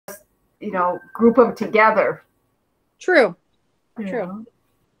group them together. True. You True.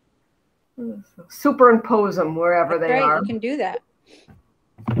 know. Superimpose them wherever That's they right. are. You can do that.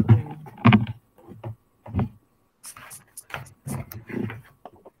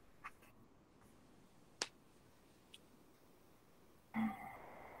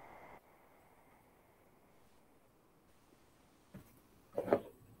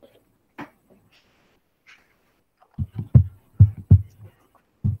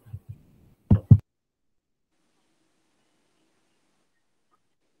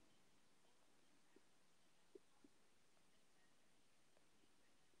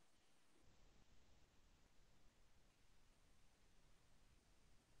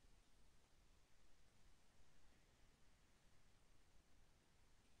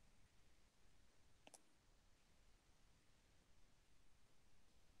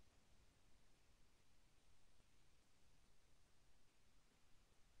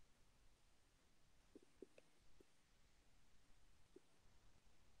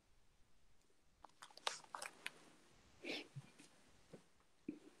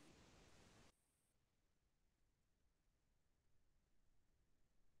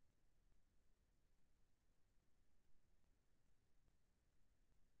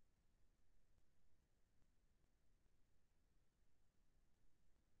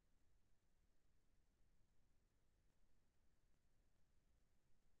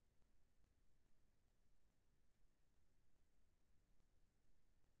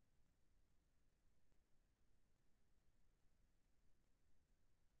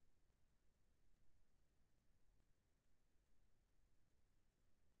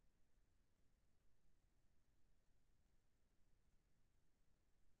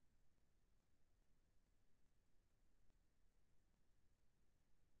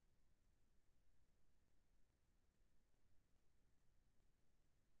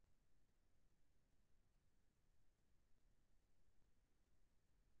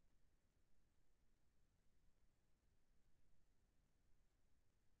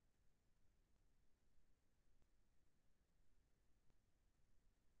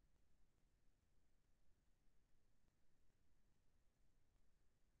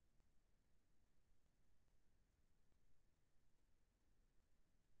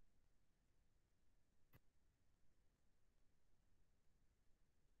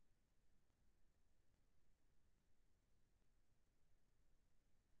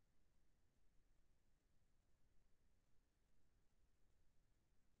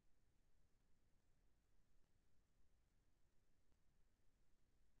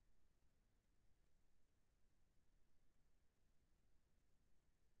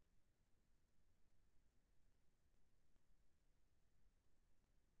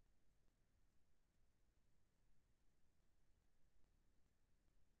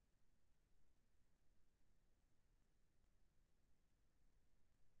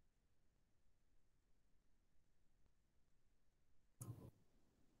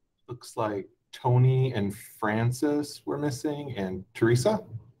 Looks like Tony and Francis were missing, and Teresa.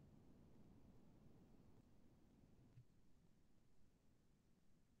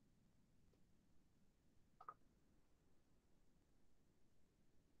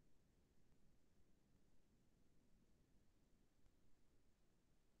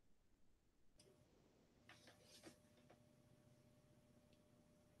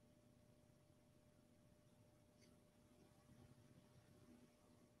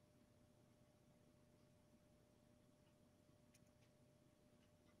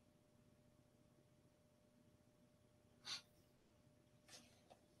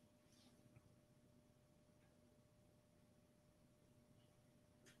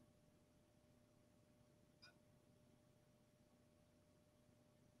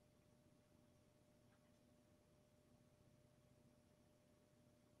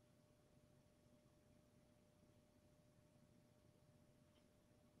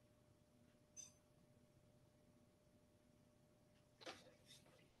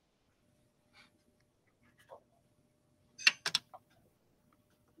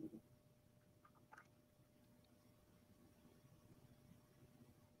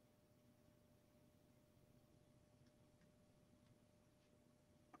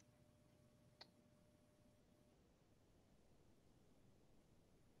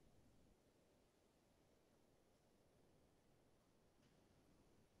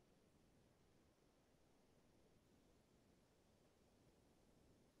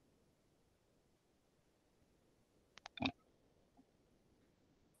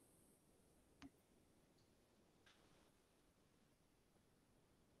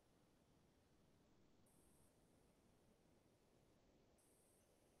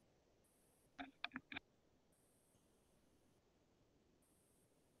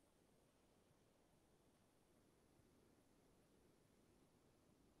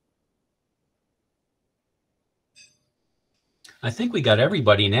 I think we got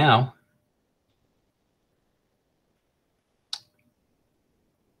everybody now.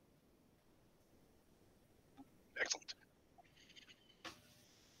 Excellent.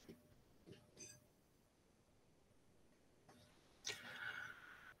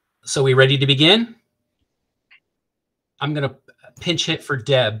 So we ready to begin? I'm going to pinch hit for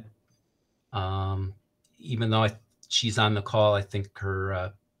Deb. Even though she's on the call, I think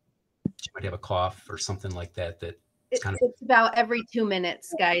she might have a cough or something like that. It's about every 2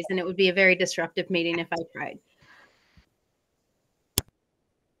 minutes, guys, and it would be a very disruptive meeting if I tried.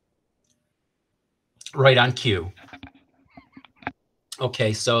 Right on cue.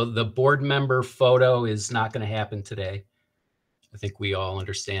 Okay, so the board member photo is not going to happen today. I think we all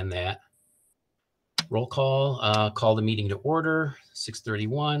understand that. Roll call, call the meeting to order,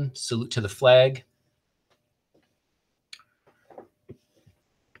 6:31. Salute to the flag.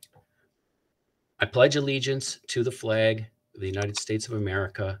 I pledge allegiance to the flag of the United States of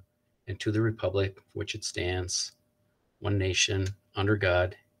America and to the republic for which it stands, one nation, under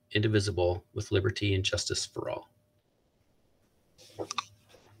God, indivisible, with liberty and justice for all.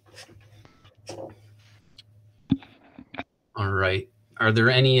 All right. Are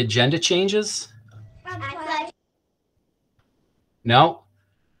there any agenda changes? No?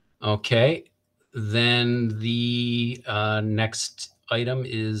 Okay. Then the next item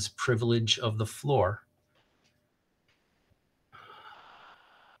is privilege of the floor.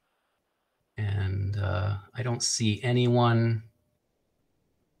 And I don't see anyone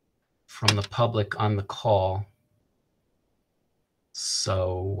from the public on the call.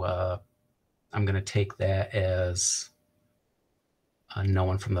 So I'm going to take that as no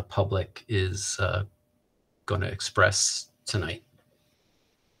one from the public is going to express tonight.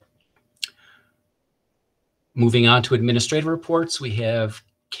 Moving on to administrative reports, we have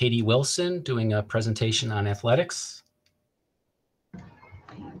Katie Wilson doing a presentation on athletics.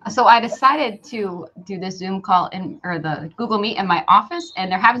 So I decided to do this Zoom call or the Google Meet in my office,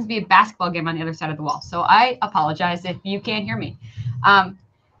 and there happens to be a basketball game on the other side of the wall. So I apologize if you can't hear me.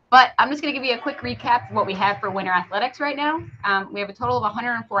 But I'm just going to give you a quick recap of what we have for winter athletics right now. We have a total of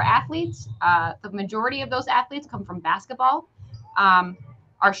 104 athletes. The majority of those athletes come from basketball.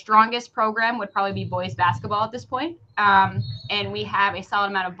 Our strongest program would probably be boys basketball at this point. And we have a solid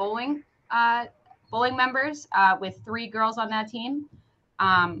amount of bowling members with 3 girls on that team.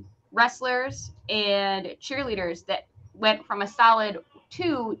 Wrestlers and cheerleaders that went from a solid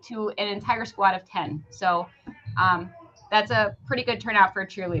 2 to an entire squad of 10. So that's a pretty good turnout for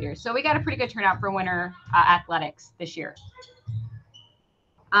cheerleaders. So we got a pretty good turnout for winter athletics this year.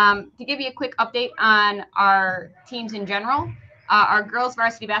 To give you a quick update on our teams in general, our girls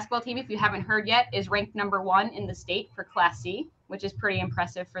varsity basketball team, if you haven't heard yet, is ranked #1 in the state for Class C, which is pretty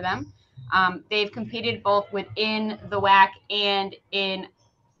impressive for them. They've competed both within the WAC and in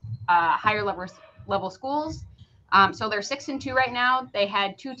higher level schools. So they're 6-2 right now. They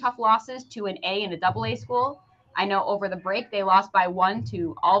had 2 tough losses to an A and a AA school. I know over the break they lost by 1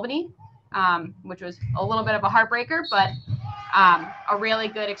 to Albany, which was a little bit of a heartbreaker, but a really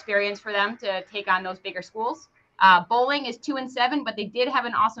good experience for them to take on those bigger schools. Bowling is 2-7, but they did have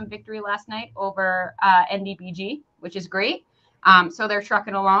an awesome victory last night over NDBG, which is great. So they're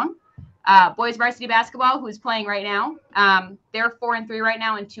trucking along. Boys varsity basketball, who's playing right now, they're 4-3 right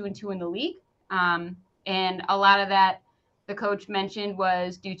now and 2-2 in the league. And a lot of that the coach mentioned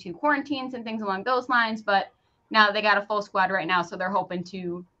was due to quarantines and things along those lines. But now they got a full squad right now, so they're hoping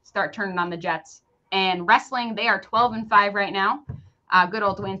to start turning on the Jets. And wrestling, they are 12-5 right now. Good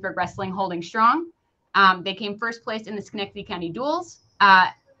old Waynesburg Wrestling holding strong. They came first place in the Schenectady County Duels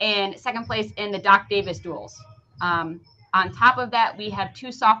and second place in the Doc Davis Duels. On top of that, we have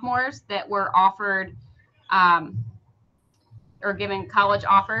 2 sophomores that were offered or given college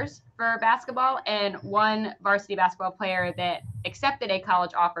offers for basketball, and 1 varsity basketball player that accepted a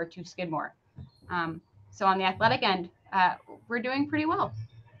college offer to Skidmore. So on the athletic end, we're doing pretty well.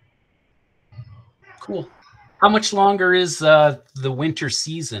 Cool. How much longer is the winter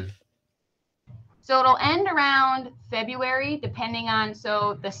season? So it'll end around February, depending on,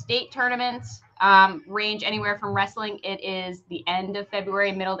 so the state tournaments range anywhere from wrestling. It is the end of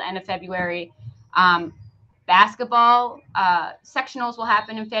February, middle to end of February. Basketball sectionals will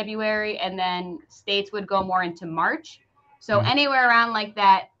happen in February, and then states would go more into March. So anywhere around like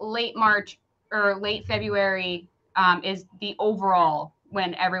that late March or late February is the overall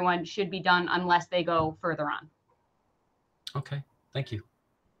when everyone should be done unless they go further on. Okay, thank you.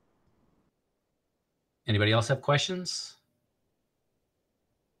 Anybody else have questions?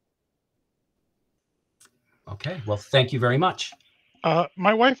 Okay, well, thank you very much.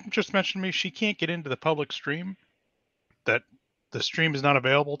 My wife just mentioned to me she can't get into the public stream that The stream is not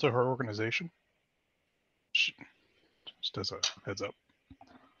available to her organization. Just as a heads up.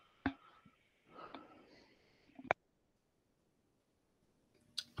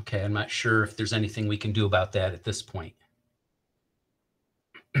 Okay, I'm not sure if there's anything we can do about that at this point.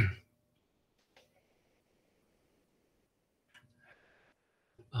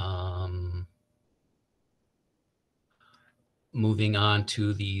 Moving on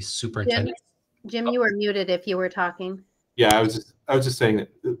to the superintendent. Jim, you were muted if you were talking. Yeah, I was just saying that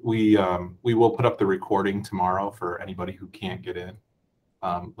we will put up the recording tomorrow for anybody who can't get in.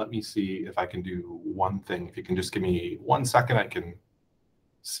 Let me see if I can do one thing. If you can just give me 1 second, I can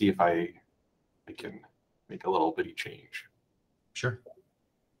see if I can make a little bitty change. Sure.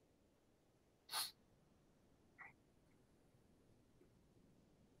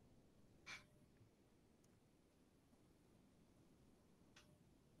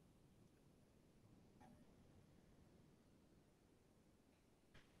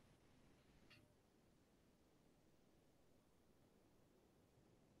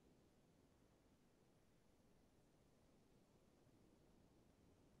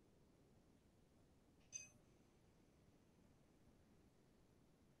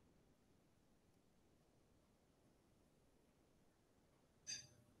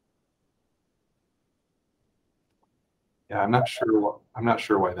 Yeah, I'm not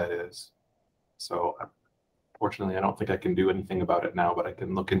sure why that is. So fortunately, I don't think I can do anything about it now, but I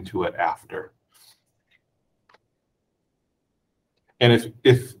can look into it after. And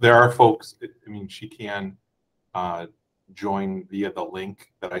if there are folks, I mean, she can join via the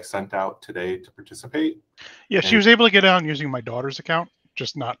link that I sent out today to participate. Yeah, she was able to get on using my daughter's account,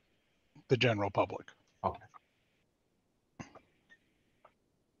 just not the general public. Okay.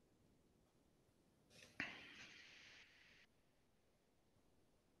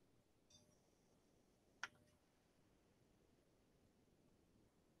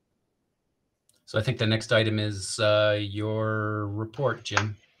 So I think the next item is your report,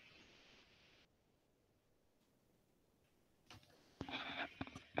 Jim.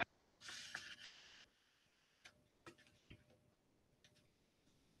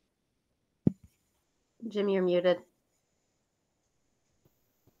 Jim, you're muted.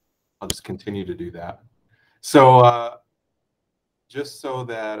 I'll just continue to do that. So just so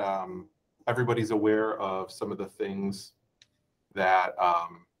that everybody's aware of some of the things that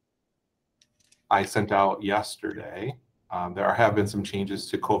I sent out yesterday, there have been some changes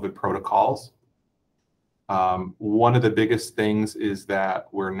to COVID protocols. One of the biggest things is that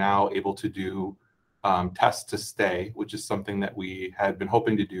we're now able to do test to stay, which is something that we had been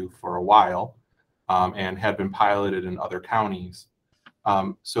hoping to do for a while and had been piloted in other counties.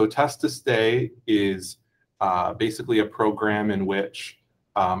 So test to stay is basically a program in which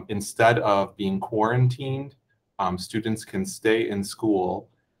instead of being quarantined, students can stay in school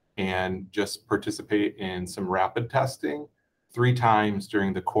and just participate in some rapid testing 3 times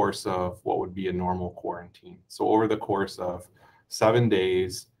during the course of what would be a normal quarantine. So over the course of 7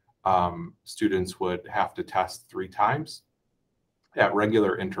 days, students would have to test 3 times at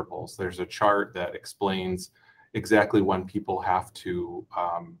regular intervals. There's a chart that explains exactly when people have to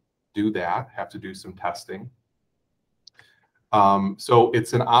do that, have to do some testing. So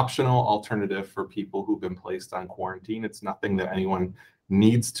it's an optional alternative for people who've been placed on quarantine. It's nothing that anyone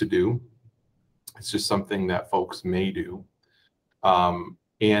needs to do. It's just something that folks may do.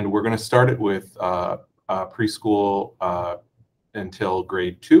 And we're going to start it with preschool until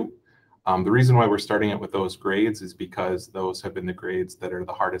grade 2. The reason why we're starting it with those grades is because those have been the grades that are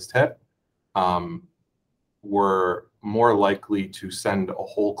the hardest hit. We're more likely to send a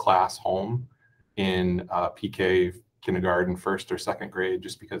whole class home in PK kindergarten, 1st or 2nd grade,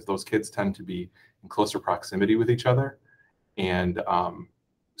 just because those kids tend to be in closer proximity with each other. And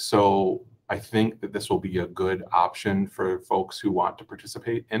so I think that this will be a good option for folks who want to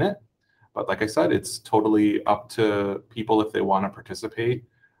participate in it. But like I said, it's totally up to people if they want to participate.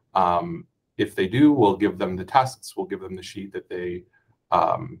 If they do, we'll give them the tests. We'll give them the sheet that they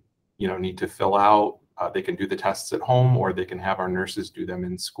need to fill out. They can do the tests at home, or they can have our nurses do them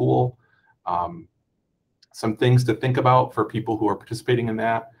in school. Some things to think about for people who are participating in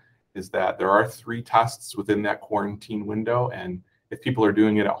that is that there are 3 tests within that quarantine window. And if people are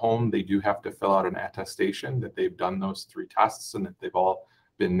doing it at home, they do have to fill out an attestation that they've done those 3 tests and that they've all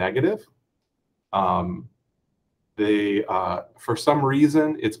been negative. For some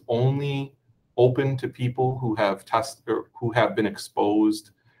reason, it's only open to people who have tested or who have been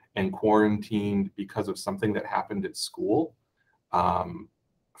exposed and quarantined because of something that happened at school.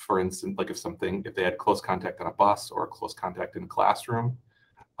 For instance, like if they had close contact on a bus or close contact in a classroom.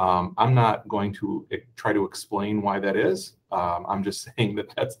 I'm not going to try to explain why that is. I'm just saying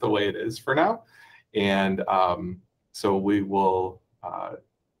that that's the way it is for now. And so we will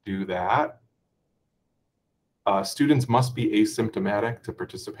do that. Students must be asymptomatic to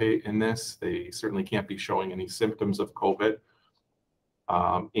participate in this. They certainly can't be showing any symptoms of COVID.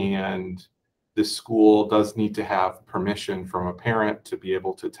 And the school does need to have permission from a parent to be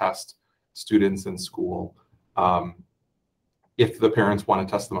able to test students in school. If the parents want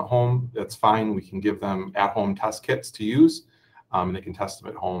to test them at home, that's fine. We can give them at-home test kits to use, and they can test them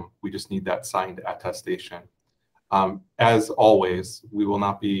at home. We just need that signed attestation. As always, we will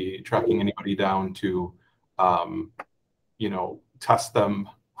not be tracking anybody down to, test them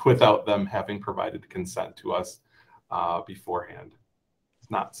without them having provided consent to us beforehand. It's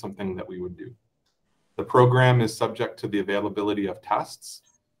not something that we would do. The program is subject to the availability of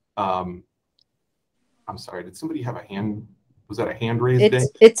tests. I'm sorry, did somebody have a hand? Was that a hand raised day?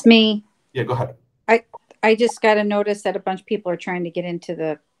 It's me. Yeah, go ahead. I just got a notice that a bunch of people are trying to get into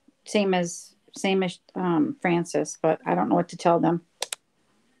the same as Francis, but I don't know what to tell them.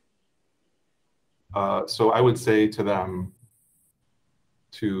 So I would say to them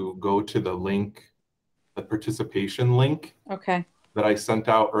to go to the link, the participation link Okay. that I sent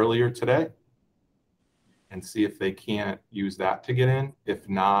out earlier today, and see if they can't use that to get in. If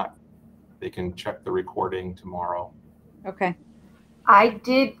not, they can check the recording tomorrow. Okay. I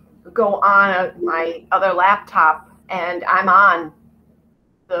did go on my other laptop and I'm on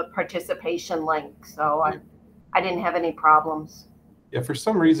the participation link. So I didn't have any problems. Yeah, for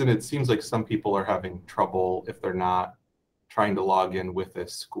some reason, it seems like some people are having trouble if they're not trying to log in with a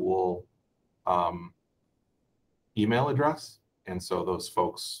school email address. And so those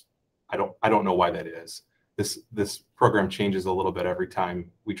folks, I don't know why that is. This program changes a little bit every time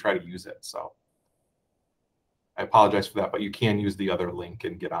we try to use it. So I apologize for that, but you can use the other link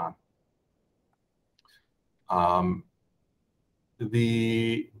and get on.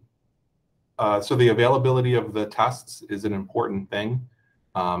 So the availability of the tests is an important thing.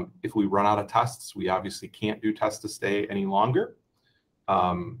 If we run out of tests, we obviously can't do test to stay any longer.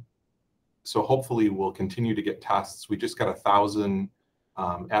 So hopefully we'll continue to get tests. We just got 1,000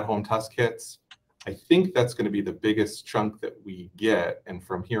 at-home test kits. I think that's going to be the biggest chunk that we get. And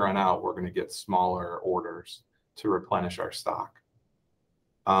from here on out, we're going to get smaller orders to replenish our stock.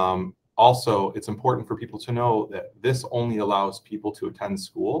 Also, it's important for people to know that this only allows people to attend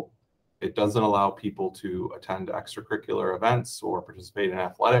school. It doesn't allow people to attend extracurricular events or participate in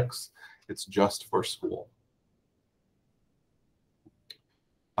athletics. It's just for school.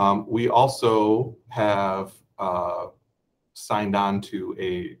 We also have signed on to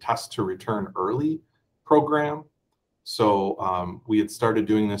a test to return early program. So we had started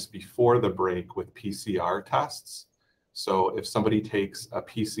doing this before the break with PCR tests. So if somebody takes a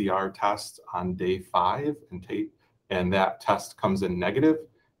PCR test on day 5 and that test comes in negative,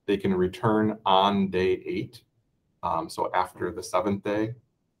 they can return on day 8. So after the 7th day.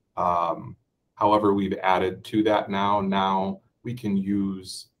 However, we've added to that now we can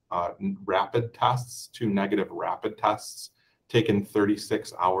use rapid tests, 2 negative rapid tests taken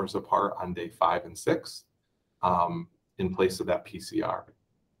 36 hours apart on day 5 and 6 in place of that PCR.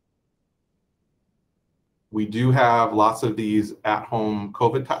 We do have lots of these at-home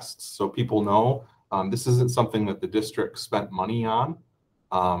COVID tests, so people know this isn't something that the district spent money on.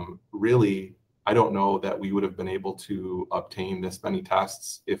 Really, I don't know that we would have been able to obtain this many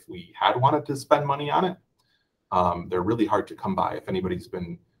tests if we had wanted to spend money on it. They're really hard to come by if anybody's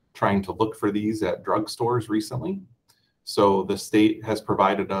been trying to look for these at drugstores recently. So the state has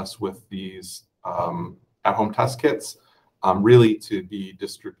provided us with these at-home test kits, really to be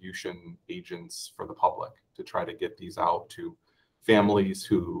distribution agents for the public, to try to get these out to families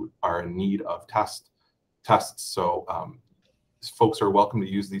who are in need of tests. So folks are welcome to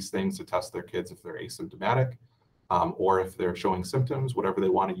use these things to test their kids if they're asymptomatic or if they're showing symptoms, whatever they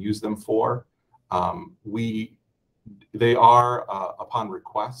want to use them for. They are upon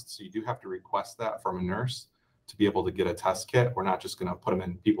request, so you do have to request that from a nurse to be able to get a test kit. We're not just going to put them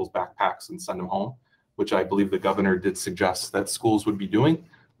in people's backpacks and send them home, which I believe the governor did suggest that schools would be doing.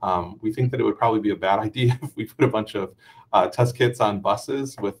 We think that it would probably be a bad idea if we put a bunch of test kits on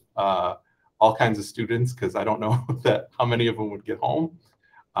buses with all kinds of students, because I don't know how many of them would get home.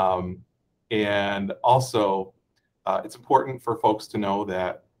 And also, it's important for folks to know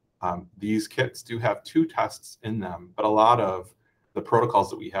that these kits do have 2 tests in them, but a lot of the protocols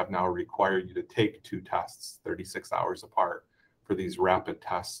that we have now require you to take 2 tests 36 hours apart for these rapid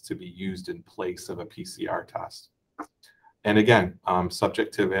tests to be used in place of a PCR test. And again,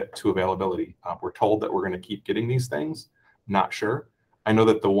 subject to availability. We're told that we're going to keep getting these things. Not sure. I know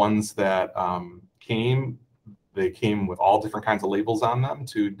that the ones that came, they came with all different kinds of labels on them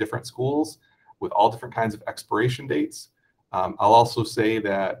to different schools with all different kinds of expiration dates. I'll also say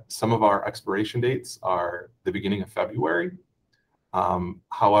that some of our expiration dates are the beginning of February.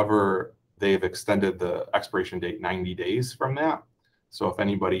 However, they've extended the expiration date 90 days from that. So if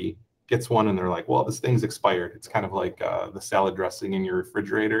anybody gets one and they're like, well, this thing's expired, it's kind of like the salad dressing in your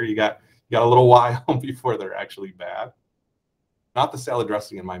refrigerator. You got a little while before they're actually bad. Not the salad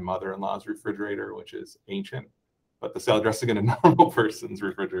dressing in my mother-in-law's refrigerator, which is ancient, but the salad dressing in a normal person's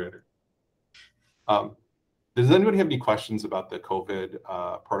refrigerator. Does anybody have any questions about the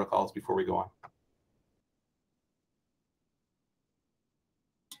COVID protocols before we go on?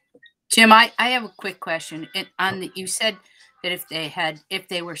 Jim, I have a quick question. You said that if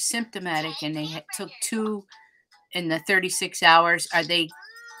they were symptomatic and they took 2 in the 36 hours, are they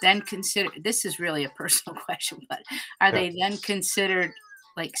then considered? This is really a personal question, but are they then considered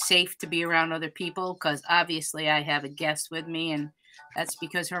like safe to be around other people? Because obviously, I have a guest with me, and that's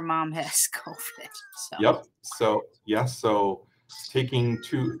because her mom has COVID. So. Yep. So yes. So taking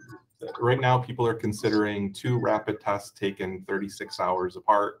 2 right now, people are considering 2 rapid tests taken 36 hours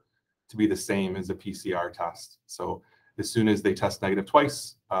apart to be the same as a PCR test. So as soon as they test negative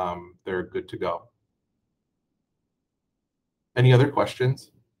twice, they're good to go. Any other questions?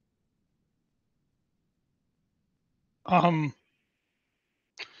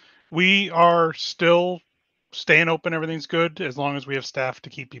 We are still staying open. Everything's good as long as we have staff to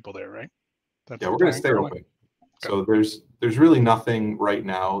keep people there, right? Yeah, we're going to stay open. So there's really nothing right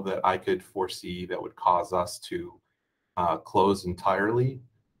now that I could foresee that would cause us to close entirely.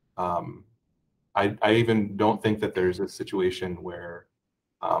 I even don't think that there's a situation where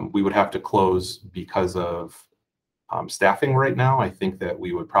we would have to close because of staffing right now. I think that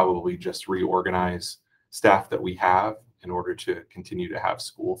we would probably just reorganize staff that we have in order to continue to have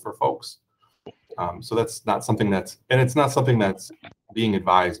school for folks. So that's not something it's not something that's being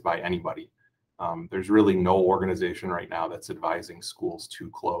advised by anybody. There's really no organization right now that's advising schools to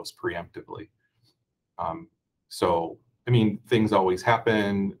close preemptively. So, I mean, things always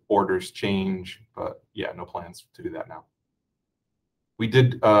happen, orders change, but yeah, no plans to do that now. We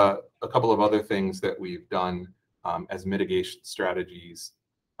did a couple of other things that we've done as mitigation strategies.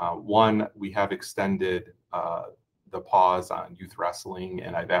 One, we have extended the pause on youth wrestling,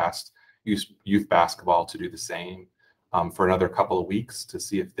 and I've asked youth basketball to do the same for another couple of weeks to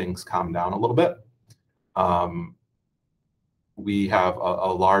see if things calm down a little bit. We have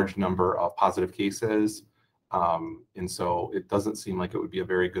a large number of positive cases, and so it doesn't seem like it would be a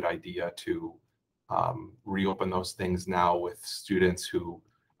very good idea to reopen those things now with students who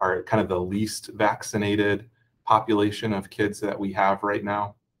are kind of the least vaccinated population of kids that we have right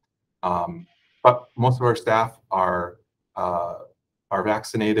now. But most of our staff are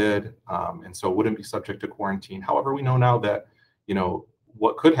vaccinated, and so wouldn't be subject to quarantine. However, we know now that, you know,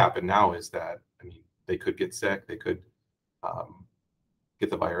 what could happen now is that, I mean, they could get sick, they could get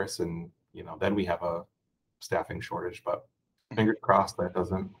the virus, and, you know, then we have a staffing shortage, but fingers crossed that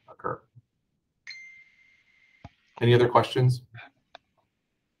doesn't occur. Any other questions?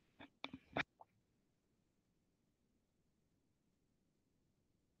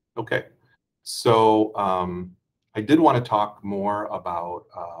 Okay, so I did want to talk more about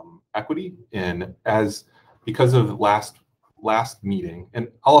equity, and because of last meeting, and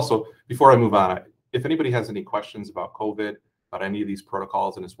also before I move on, if anybody has any questions about COVID, about any of these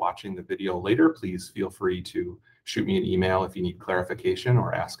protocols, and is watching the video later, please feel free to shoot me an email if you need clarification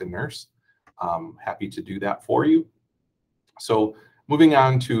or ask a nurse. Happy to do that for you. So moving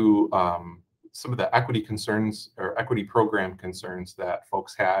on to some of the equity concerns or equity program concerns that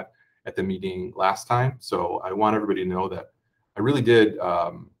folks had at the meeting last time. So I want everybody to know that I really did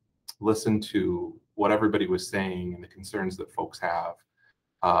listen to what everybody was saying and the concerns that folks have.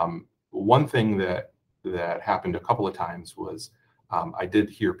 One thing that happened a couple of times was I did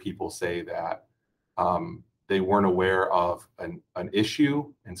hear people say that they weren't aware of an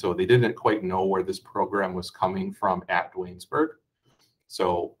issue, and so they didn't quite know where this program was coming from at Duanesburg.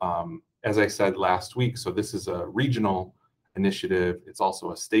 So as I said last week, so this is a regional initiative. It's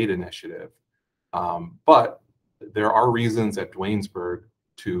also a state initiative, but there are reasons at Duanesburg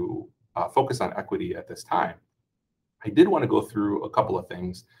to focus on equity at this time. I did want to go through a couple of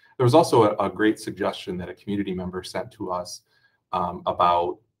things. There was also a great suggestion that a community member sent to us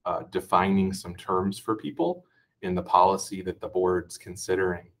about defining some terms for people in the policy that the board's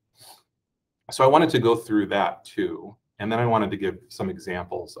considering. So I wanted to go through that too. And then I wanted to give some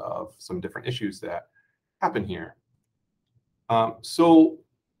examples of some different issues that happen here. So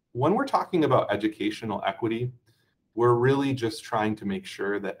when we're talking about educational equity, we're really just trying to make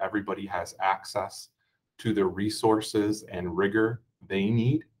sure that everybody has access to the resources and rigor they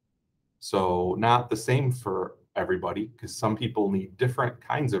need. So not the same for everybody, because some people need different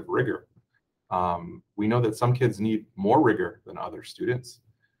kinds of rigor. We know that some kids need more rigor than other students.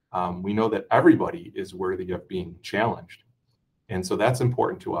 We know that everybody is worthy of being challenged. And so that's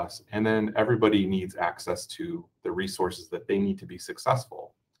important to us. And then everybody needs access to the resources that they need to be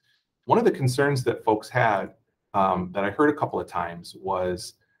successful. One of the concerns that folks had that I heard a couple of times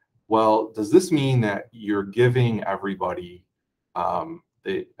was, well, does this mean that you're giving everybody,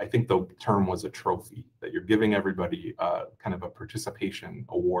 I think the term was a trophy, that you're giving everybody kind of a participation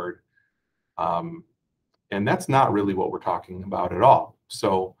award? And that's not really what we're talking about at all.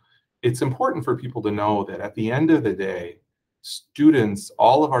 So it's important for people to know that at the end of the day, students,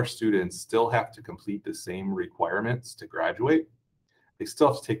 all of our students still have to complete the same requirements to graduate. They still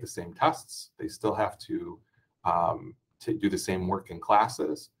have to take the same tests. They still have to do the same work in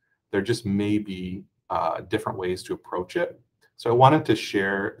classes. There just may be different ways to approach it. So I wanted to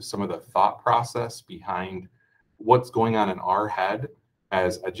share some of the thought process behind what's going on in our head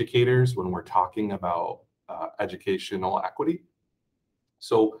as educators when we're talking about educational equity.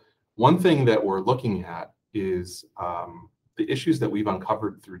 So one thing that we're looking at is the issues that we've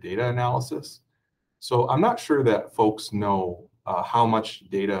uncovered through data analysis. So I'm not sure that folks know how much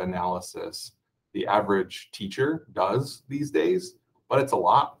data analysis the average teacher does these days, but it's a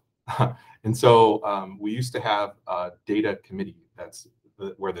lot. And so we used to have a data committee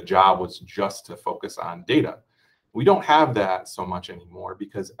where the job was just to focus on data. We don't have that so much anymore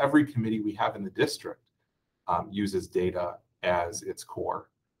because every committee we have in the district uses data as its core.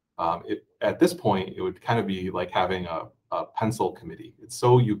 At this point, it would kind of be like having a pencil committee. It's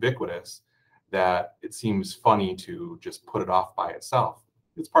so ubiquitous that it seems funny to just put it off by itself.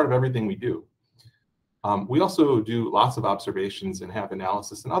 It's part of everything we do. We also do lots of observations and have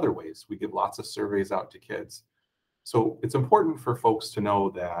analysis in other ways. We give lots of surveys out to kids. So it's important for folks to know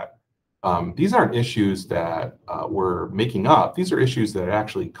that these aren't issues that we're making up. These are issues that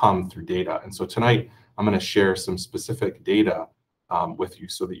actually come through data. And so tonight, I'm going to share some specific data with you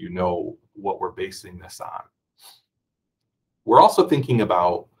so that you know what we're basing this on. We're also thinking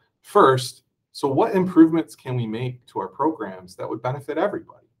about, first, so what improvements can we make to our programs that would benefit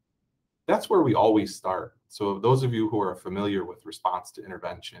everybody? That's where we always start. So those of you who are familiar with response to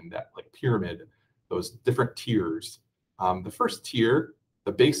intervention, that like pyramid, those different tiers, the first tier,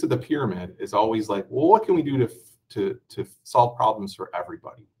 the base of the pyramid is always like, well, what can we do to solve problems for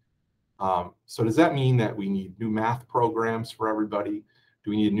everybody? So does that mean that we need new math programs for everybody? Do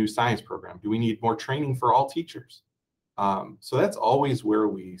we need a new science program? Do we need more training for all teachers? So that's always where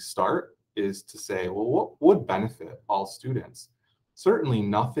we start, is to say, well, what would benefit all students? Certainly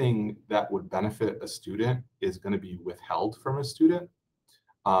nothing that would benefit a student is going to be withheld from a student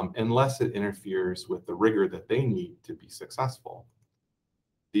unless it interferes with the rigor that they need to be successful.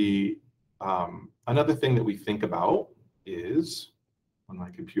 Another thing that we think about is, when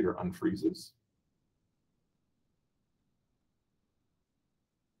my computer unfreezes,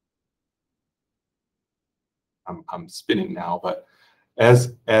 I'm spinning now, but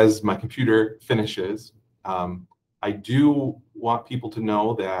as my computer finishes, I do want people to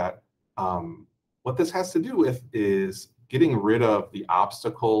know that what this has to do with is getting rid of the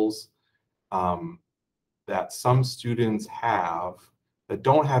obstacles that some students have that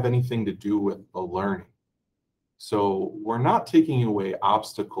don't have anything to do with the learning. So we're not taking away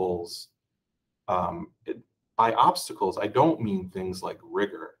obstacles. By obstacles, I don't mean things like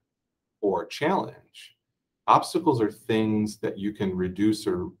rigor or challenge. Obstacles are things that you can reduce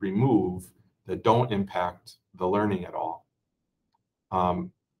or remove that don't impact the learning at all.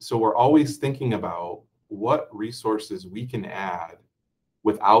 So we're always thinking about what resources we can add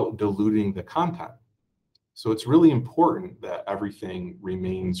without diluting the content. So it's really important that everything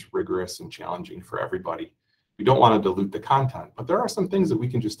remains rigorous and challenging for everybody. We don't want to dilute the content, but there are some things that we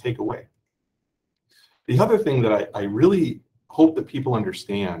can just take away. The other thing that I really hope that people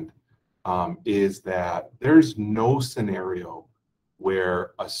understand is that there's no scenario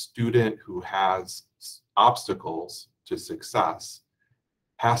where a student who has obstacles to success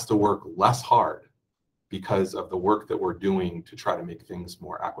has to work less hard because of the work that we're doing to try to make things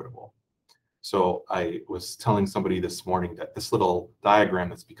more equitable. So I was telling somebody this morning that this little diagram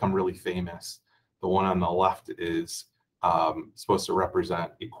that's become really famous, the one on the left is supposed to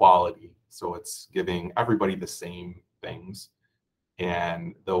represent equality. So it's giving everybody the same things.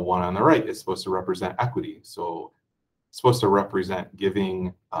 And the one on the right is supposed to represent equity. So it's supposed to represent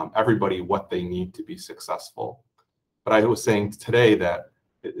giving everybody what they need to be successful. But I was saying today that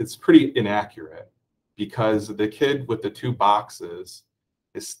it's pretty inaccurate, because the kid with the 2 boxes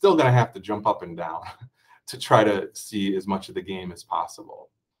is still going to have to jump up and down to try to see as much of the game as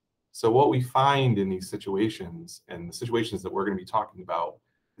possible. So what we find in these situations, and the situations that we're going to be talking about,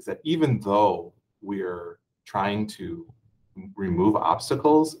 is that even though we're trying to remove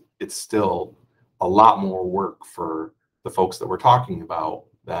obstacles, it's still a lot more work for the folks that we're talking about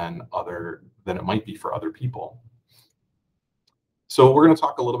than it might be for other people. So we're going to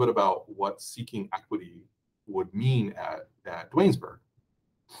talk a little bit about what seeking equity would mean at Duanesburg.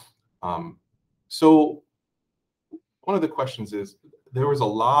 So one of the questions is, there was a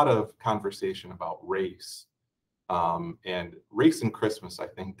lot of conversation about race, and race and Christmas, I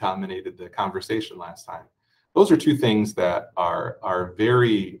think, dominated the conversation last time. Those are 2 things that are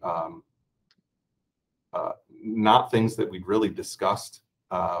very not things that we've really discussed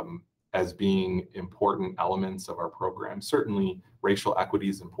as being important elements of our program. Certainly racial equity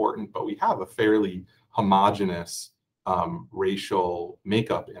is important, but we have a fairly homogeneous racial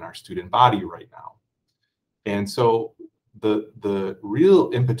makeup in our student body right now. And so the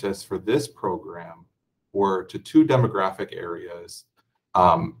real impetus for this program were to 2 demographic areas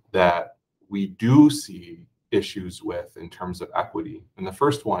that we do see issues with in terms of equity. And the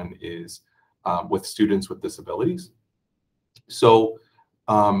first one is with students with disabilities. So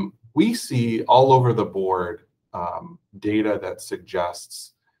we see all over the board data that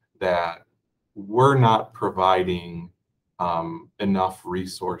suggests that we're not providing enough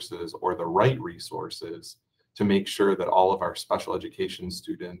resources or the right resources to make sure that all of our special education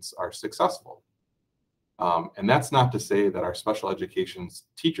students are successful. And that's not to say that our special education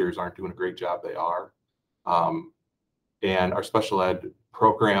teachers aren't doing a great job. They are. And our special ed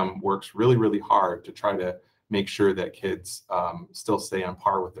program works really, really hard to try to make sure that kids still stay on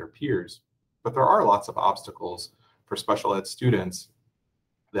par with their peers. But there are lots of obstacles for special ed students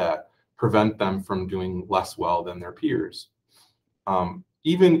that prevent them from doing less well than their peers.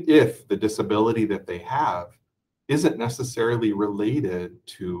 Even if the disability that they have isn't necessarily related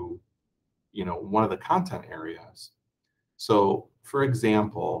to, one of the content areas. So for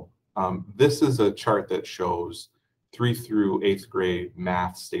example, this is a chart that shows 3 through 8th grade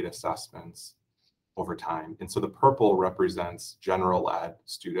math state assessments over time. And so the purple represents general ed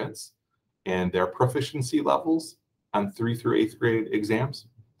students and their proficiency levels on 3 through 8th grade exams.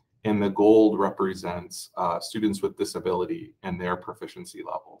 And the gold represents students with disability and their proficiency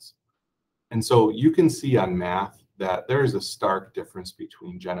levels. And so you can see on math that there is a stark difference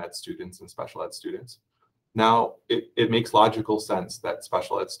between gen ed students and special ed students. Now, it makes logical sense that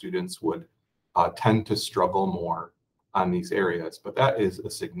special ed students would tend to struggle more on these areas, but that is a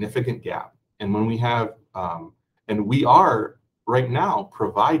significant gap. And when we have, and we are right now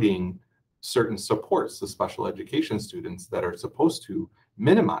providing certain supports to special education students that are supposed to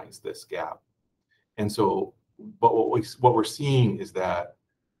minimize this gap. And so, but what we're seeing is that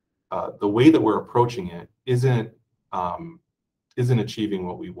the way that we're approaching it isn't achieving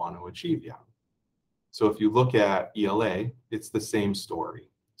what we want to achieve yet. So if you look at ELA, it's the same story.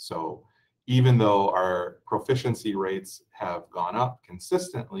 So even though our proficiency rates have gone up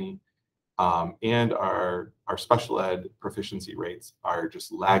consistently, and our special ed proficiency rates are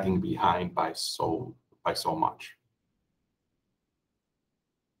just lagging behind by so much.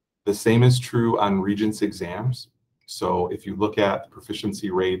 The same is true on Regents exams. So if you look at the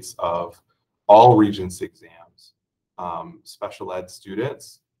proficiency rates of all Regents exams, special ed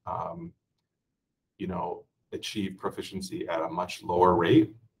students, achieve proficiency at a much lower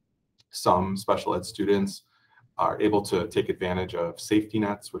rate. Some special ed students are able to take advantage of safety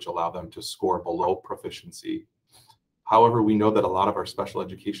nets, which allow them to score below proficiency. However, we know that a lot of our special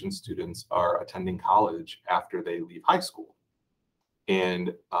education students are attending college after they leave high school.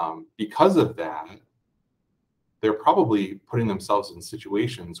 And because of that, they're probably putting themselves in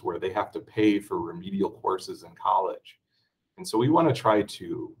situations where they have to pay for remedial courses in college. And so we want to try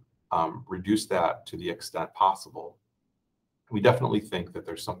to reduce that to the extent possible. We definitely think that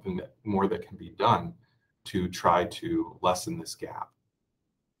there's something more that can be done to try to lessen this gap.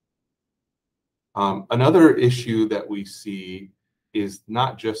 Another issue that we see is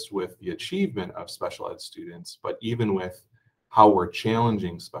not just with the achievement of special ed students, but even with how we're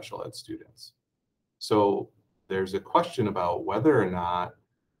challenging special ed students. So there's a question about whether or not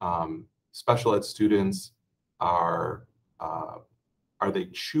special ed students are they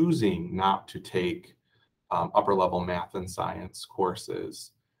choosing not to take upper level math and science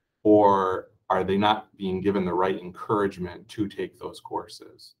courses, or are they not being given the right encouragement to take those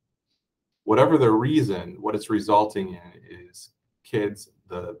courses? Whatever the reason, what it's resulting in is kids,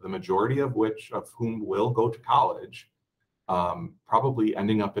 the majority of whom will go to college, probably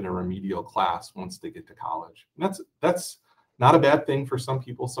ending up in a remedial class once they get to college. And that's not a bad thing for some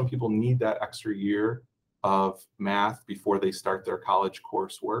people. Some people need that extra year of math before they start their college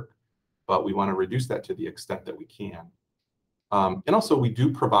coursework, but we want to reduce that to the extent that we can. And also, we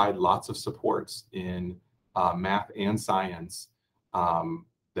do provide lots of supports in math and science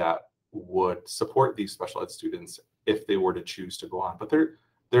that would support these special ed students if they were to choose to go on. But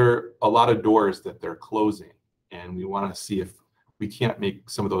there are a lot of doors that they're closing, and we want to see if we can't make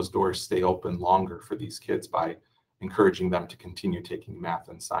some of those doors stay open longer for these kids by encouraging them to continue taking math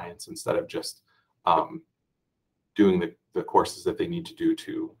and science instead of just doing the courses that they need to do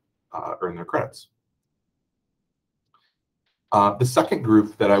to earn their credits. The second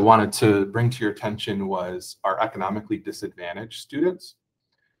group that I wanted to bring to your attention was our economically disadvantaged students.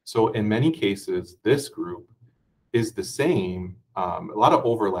 So in many cases, this group is the same, a lot of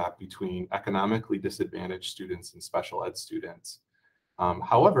overlap between economically disadvantaged students and special ed students.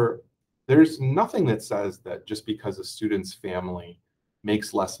 However, there's nothing that says that just because a student's family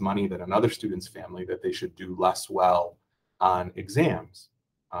makes less money than another student's family, that they should do less well on exams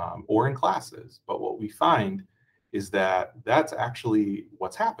or in classes. But what we find is that that's actually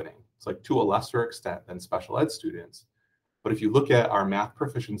what's happening. It's like to a lesser extent than special ed students. But if you look at our math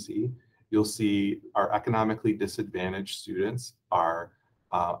proficiency, you'll see our economically disadvantaged students are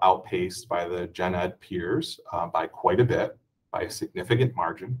outpaced by the gen ed peers by quite a bit, by a significant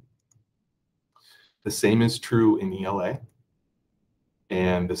margin. The same is true in ELA.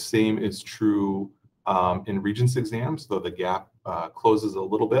 And the same is true in Regents exams, though the gap closes a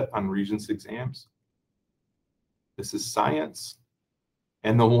little bit on Regents exams. This is science.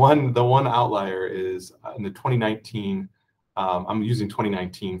 And the one outlier is in the 2019, I'm using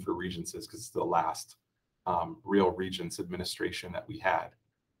 2019 for Regents because it's the last real Regents administration that we had.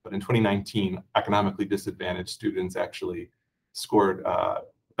 But in 2019, economically disadvantaged students actually scored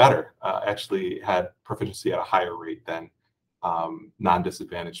better, actually had proficiency at a higher rate than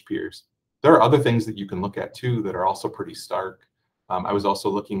non-disadvantaged peers. There are other things that you can look at too that are also pretty stark. I was also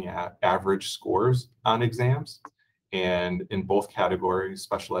looking at average scores on exams. And in both categories,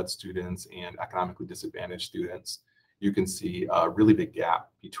 special ed students and economically disadvantaged students, you can see a really big gap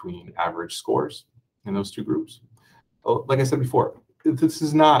between average scores in those two groups. Like I said before, this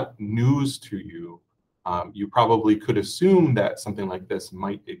is not news to you. You probably could assume that something like this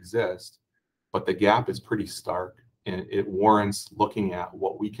might exist, but the gap is pretty stark, and it warrants looking at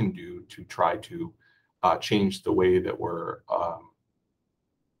what we can do to try to change the way that we're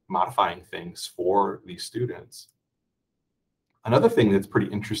modifying things for these students. Another thing that's pretty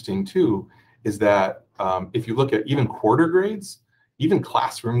interesting too is that if you look at even quarter grades, even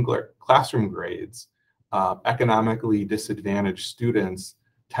classroom grades, economically disadvantaged students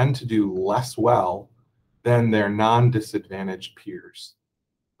tend to do less well than their non-disadvantaged peers.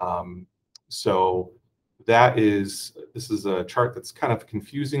 So this is a chart that's kind of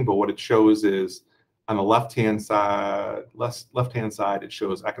confusing, but what it shows is on the left-hand side, it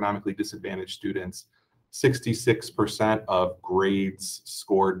shows economically disadvantaged students. 66% of grades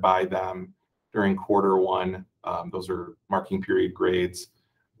scored by them during quarter one, those are marking period grades,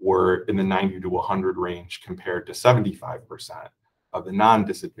 were in the 90 to 100 range compared to 75% of the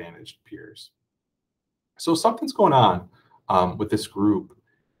non-disadvantaged peers. So something's going on with this group.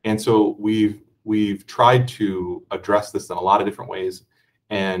 And so we've tried to address this in a lot of different ways.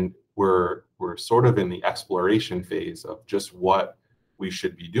 And we're sort of in the exploration phase of just what we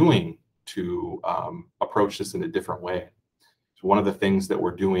should be doing to approach this in a different way. So one of the things that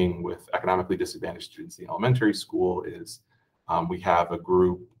we're doing with economically disadvantaged students in elementary school is we have a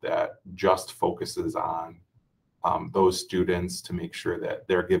group that just focuses on those students to make sure that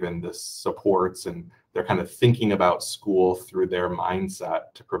they're given the supports and they're kind of thinking about school through their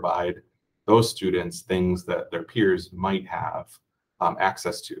mindset to provide those students things that their peers might have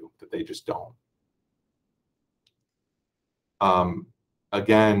access to that they just don't.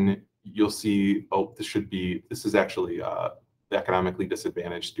 Again, you'll see, this is actually the economically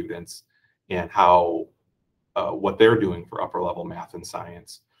disadvantaged students and how, what they're doing for upper level math and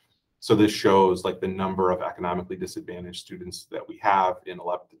science. So this shows like the number of economically disadvantaged students that we have in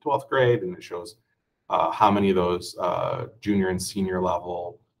 11th to 12th grade, and it shows how many of those junior and senior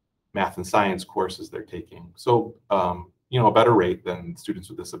level math and science courses they're taking. So, a better rate than students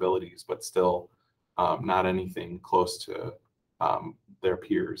with disabilities, but still not anything close to their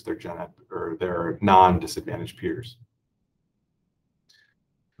peers, their non-disadvantaged peers.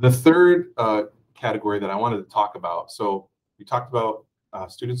 The third category that I wanted to talk about, so we talked about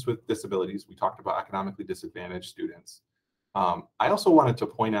students with disabilities, we talked about economically disadvantaged students. I also wanted to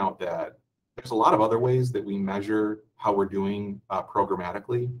point out that there's a lot of other ways that we measure how we're doing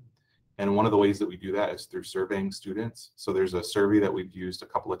programmatically. And one of the ways that we do that is through surveying students. So there's a survey that we've used a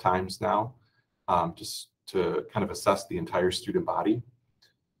couple of times now, just to kind of assess the entire student body.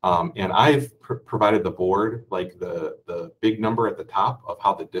 And I've provided the board like the big number at the top of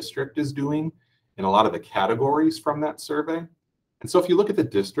how the district is doing in a lot of the categories from that survey. And so if you look at the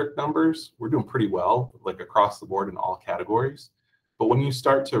district numbers, we're doing pretty well, like across the board in all categories. But when you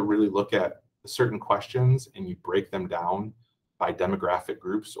start to really look at certain questions and you break them down by demographic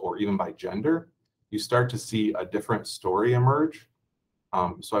groups or even by gender, you start to see a different story emerge.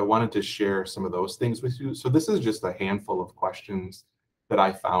 So I wanted to share some of those things with you. So this is just a handful of questions that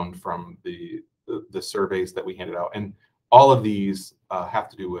I found from the surveys that we handed out. And all of these have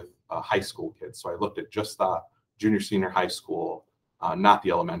to do with high school kids. So I looked at just the junior, senior high school, not the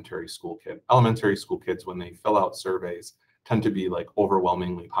elementary school kid. Elementary school kids, when they fill out surveys, tend to be like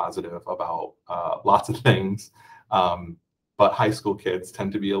overwhelmingly positive about lots of things. But high school kids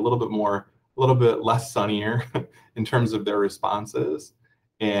tend to be a little bit less sunnier in terms of their responses.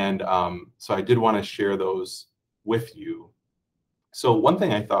 And so I did want to share those with you. So one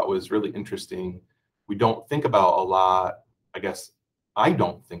thing I thought was really interesting, we don't think about a lot, I guess I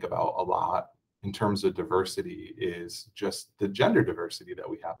don't think about a lot in terms of diversity, is just the gender diversity that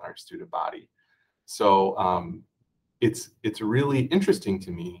we have in our student body. So it's really interesting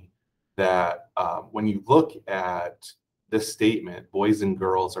to me that when you look at this statement, boys and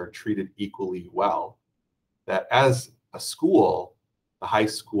girls are treated equally well, that as a school, the high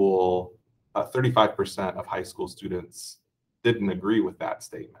school, 35% of high school students didn't agree with that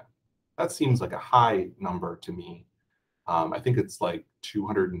statement. That seems like a high number to me. I think it's like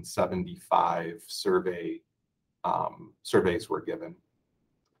 275 surveys were given.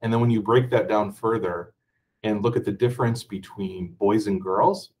 And then when you break that down further and look at the difference between boys and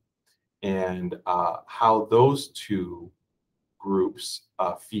girls and how those two groups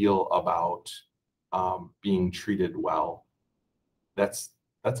feel about being treated well, that's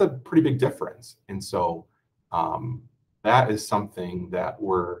a pretty big difference. And so that is something that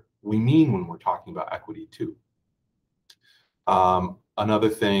we mean when we're talking about equity too. Another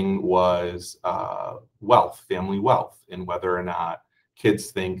thing was wealth, family wealth, and whether or not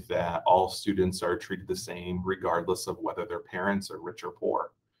kids think that all students are treated the same regardless of whether their parents are rich or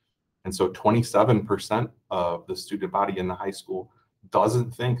poor. And so 27% of the student body in the high school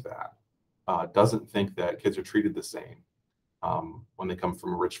doesn't think that kids are treated the same when they come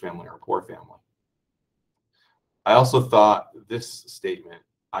from a rich family or a poor family. I also thought this statement,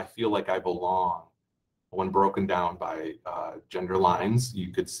 I feel like I belong, when broken down by gender lines,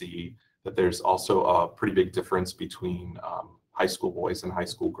 you could see that there's also a pretty big difference between high school boys and high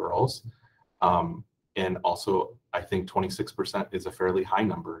school girls. And also, I think 26% is a fairly high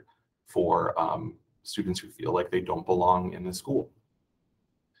number for students who feel like they don't belong in the school.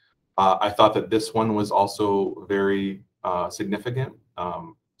 I thought that this one was also very significant.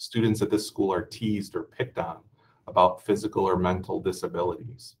 Students at this school are teased or picked on about physical or mental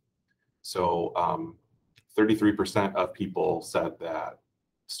disabilities. So 33% of people said that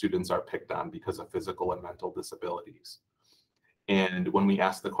students are picked on because of physical and mental disabilities. And when we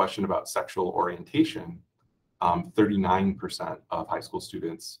asked the question about sexual orientation, 39% of high school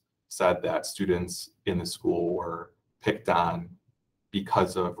students said that students in the school were picked on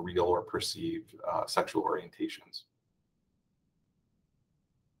because of real or perceived sexual orientations.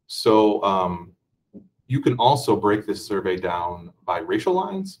 So you can also break this survey down by racial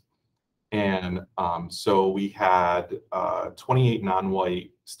lines. And so we had 28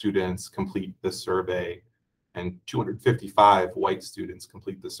 non-white students complete this survey and 255 white students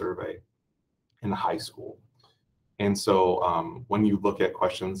complete the survey in the high school. And so when you look at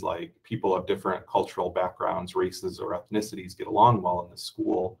questions like people of different cultural backgrounds, races, or ethnicities get along well in the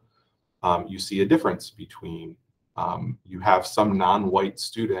school, you see a difference between, you have some non-white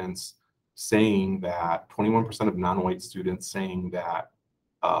students saying that, 21% of non-white students saying that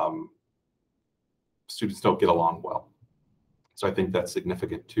students don't get along well. So I think that's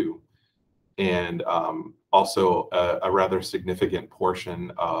significant too. And also a rather significant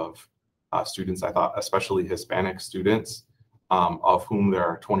portion of students, I thought, especially Hispanic students, of whom there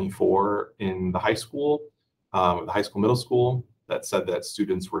are 24 in the high school, middle school, that said that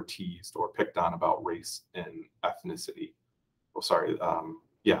students were teased or picked on about race and ethnicity. Oh, sorry,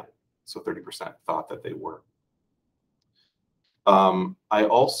 yeah, so 30% thought that they were. I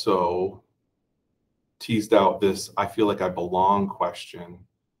also teased out this "I feel like I belong" question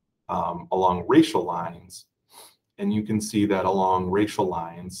along racial lines. And you can see that along racial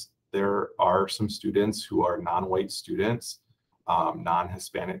lines, there are some students who are non-white students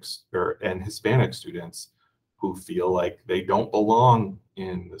non-Hispanics and Hispanic students who feel like they don't belong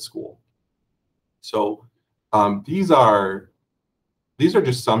in the school. So these are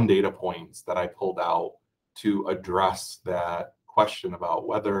just some data points that I pulled out to address that question about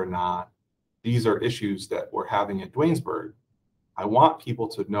whether or not these are issues that we're having at Duanesburg. I want people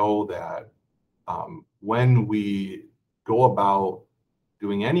to know that when we go about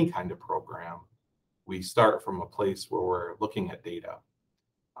doing any kind of program, we start from a place where we're looking at data.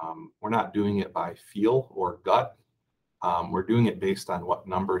 We're not doing it by feel or gut. We're doing it based on what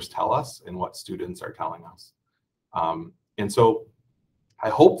numbers tell us and what students are telling us. And so I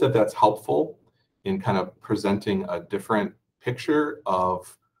hope that that's helpful in kind of presenting a different picture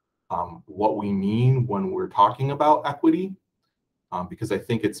of what we mean when we're talking about equity, because I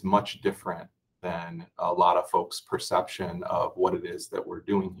think it's much different than a lot of folks' perception of what it is that we're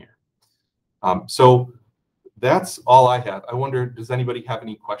doing here. So that's all I have. I wonder, does anybody have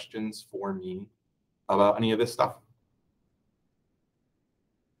any questions for me about any of this stuff?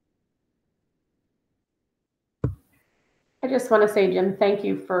 I just want to say, Jim, thank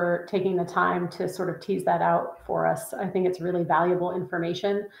you for taking the time to sort of tease that out for us. I think it's really valuable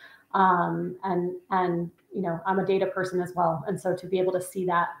information. And you know, I'm a data person as well. And so to be able to see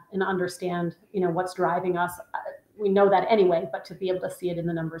that and understand, you know, what's driving us, we know that anyway, but to be able to see it in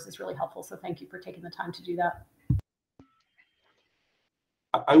the numbers is really helpful. So thank you for taking the time to do that.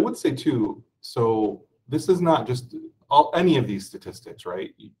 I would say too, so this is not just any of these statistics,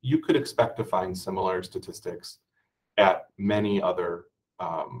 right? You could expect to find similar statistics at many other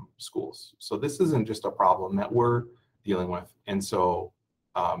schools. So this isn't just a problem that we're dealing with. And so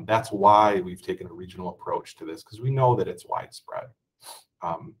that's why we've taken a regional approach to this, because we know that it's widespread.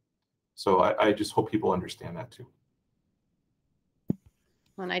 So I just hope people understand that too.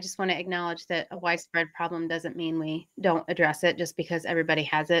 And I just want to acknowledge that a widespread problem doesn't mean we don't address it just because everybody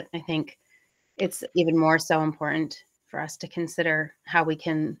has it. I think it's even more so important for us to consider how we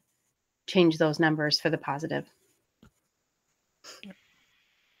can change those numbers for the positive.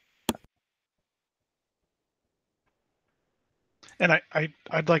 And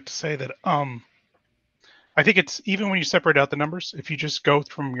I'd like to say that I think it's, even when you separate out the numbers, if you just go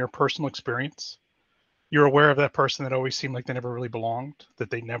from your personal experience, you're aware of that person that always seemed like they never really belonged, that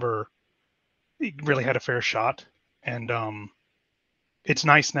they never really had a fair shot. And it's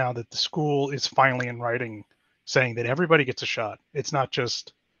nice now that the school is finally in writing saying that everybody gets a shot. It's not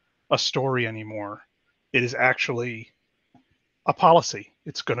just a story anymore. It is actually a policy.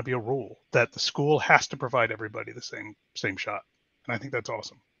 It's going to be a rule that the school has to provide everybody the same shot. And I think that's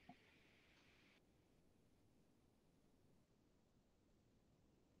awesome.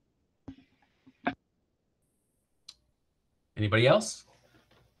 Anybody else?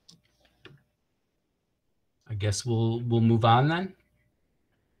 I guess we'll move on then.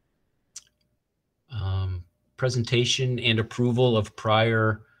 Presentation and approval of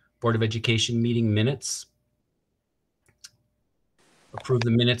prior Board of Education meeting minutes. Approve the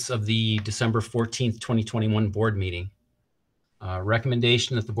minutes of the December 14th, 2021 board meeting.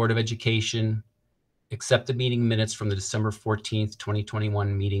 Recommendation that the Board of Education accept the meeting minutes from the December 14th,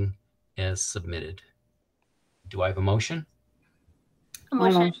 2021 meeting as submitted. Do I have a motion? A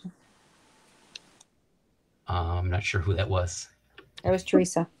motion. I'm not sure who that was. That was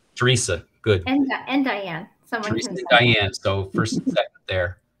Teresa. Teresa, good. And Diane. Someone Teresa and Diane, so first and second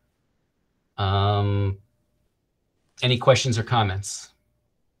there. Any questions or comments?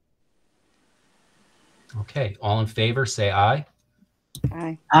 Okay, all in favor, say aye.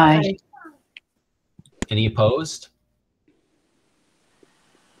 Aye. Aye. Any opposed?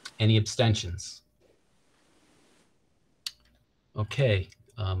 Any abstentions? Okay,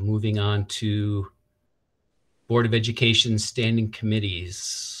 moving on to Board of Education standing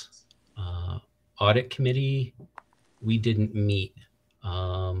committees. Audit committee, we didn't meet.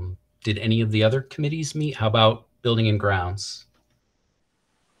 Did any of the other committees meet? How about building and grounds?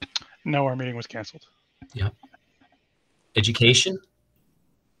 No, our meeting was canceled. Yeah. Education?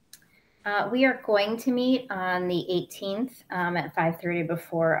 we are going to meet on the 18th at 5:30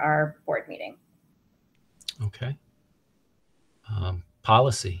 before our board meeting. Okay.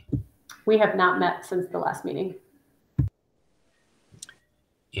 Policy. We have not met since the last meeting.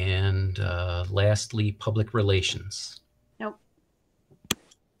 And lastly, public relations. Nope.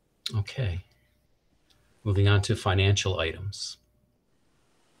 Okay. Moving on to financial items.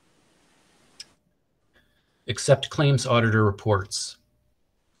 Accept claims auditor reports.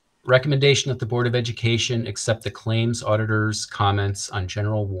 Recommendation that the Board of Education accept the claims auditor's comments on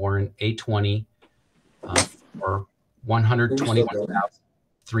general warrant A20 for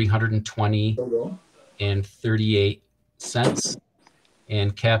 $121,320 and 38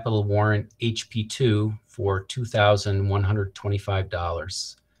 and capital warrant HP2 for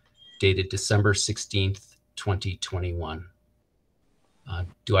 $2,125, dated December 16th, 2021.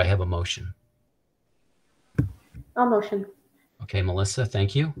 Do I have a motion? I'll motion. Okay, Melissa,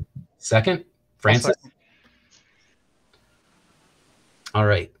 thank you. Second, Francis? Second. All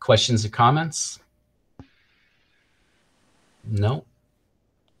right, questions or comments? No?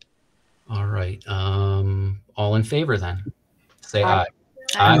 All right, all in favor then? Say aye.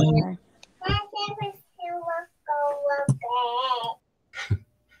 Aye.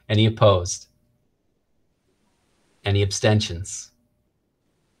 Any opposed? Any abstentions?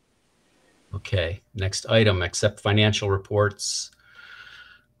 Okay, next item, accept financial reports.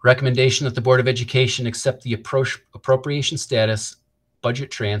 Recommendation that the Board of Education accept the appropriation status,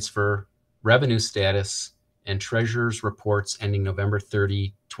 budget transfer, revenue status, and treasurer's reports ending November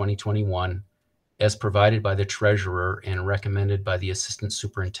 30, 2021, as provided by the treasurer and recommended by the Assistant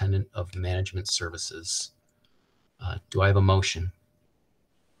Superintendent of Management Services. Do I have a motion?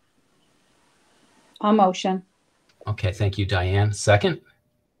 I'll motion. Okay, thank you, Diane. Second?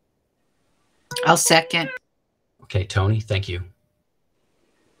 I'll second. Okay, Tony, thank you.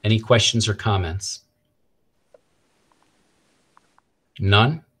 Any questions or comments?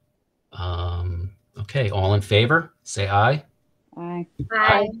 None? Okay, all in favor, say aye. Aye.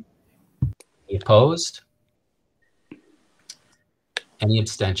 Aye. Any opposed? Any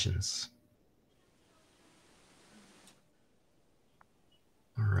abstentions?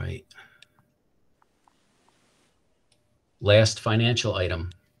 All right. Last financial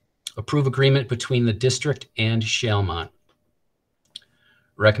item. Approve agreement between the district and Shalmont.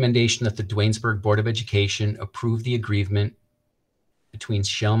 Recommendation that the Duanesburg Board of Education approve the agreement between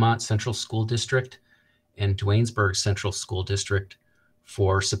Shalmont Central School District and Duanesburg Central School District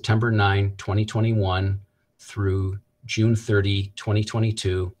for September 9, 2021 through June 30,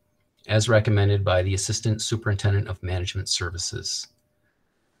 2022, as recommended by the Assistant Superintendent of Management Services.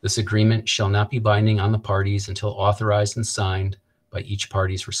 This agreement shall not be binding on the parties until authorized and signed by each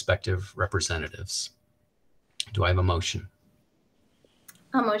party's respective representatives. Do I have a motion?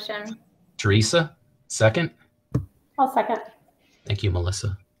 I'll motion. Teresa, second? I'll second. Thank you,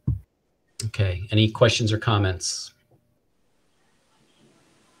 Melissa. Okay, any questions or comments?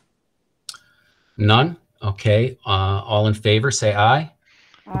 None? Okay, all in favor, say aye.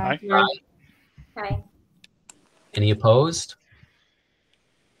 Aye. Aye. Any opposed?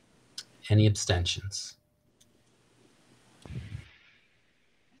 Any abstentions?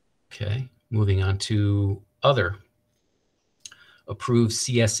 Okay, moving on to other. Approve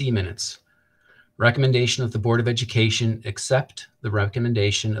CSE minutes. Recommendation of the Board of Education accept the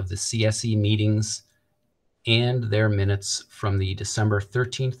recommendation of the CSE meetings and their minutes from the December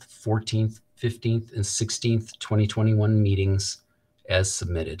 13th, 14th, 15th, and 16th, 2021 meetings as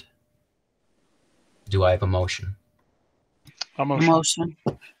submitted. Do I have a motion? I'll A motion. motion.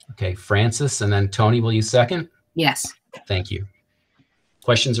 Okay, Francis, and then Tony, will you second? Yes. Thank you.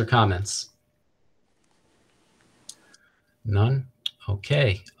 Questions or comments? None?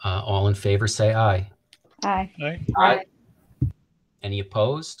 Okay, all in favor say aye. Aye. Aye. Aye. Any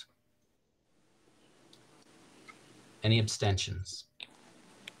opposed? Any abstentions?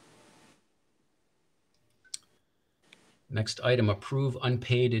 Next item, approve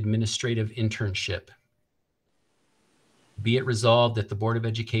unpaid administrative internship. Be it resolved that the Board of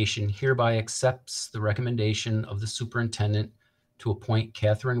Education hereby accepts the recommendation of the superintendent to appoint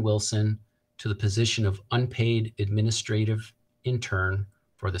Catherine Wilson to the position of unpaid administrative intern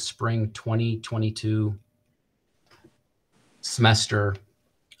for the spring 2022 semester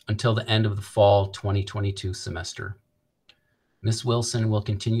until the end of the fall 2022 semester. Ms. Wilson will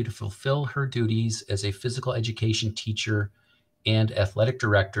continue to fulfill her duties as a physical education teacher and athletic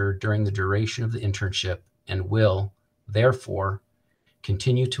director during the duration of the internship and will, therefore,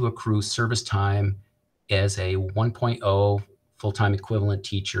 continue to accrue service time as a 1.0 full-time equivalent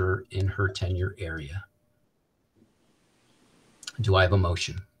teacher in her tenure area. Do I have a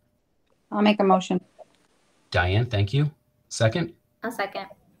motion? I'll make a motion. Diane, thank you. Second? I'll second.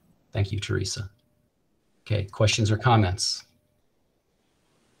 Thank you, Teresa. Okay, questions or comments?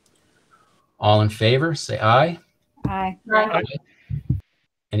 All in favor, say aye. Aye. Aye.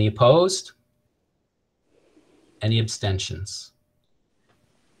 Any opposed? Any abstentions?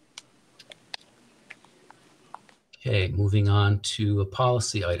 Okay, moving on to a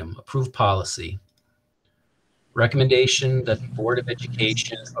policy item, approved policy. Recommendation that the Board of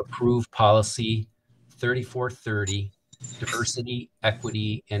Education approve policy 3430, diversity,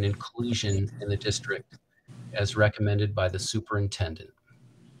 equity, and inclusion in the district as recommended by the superintendent.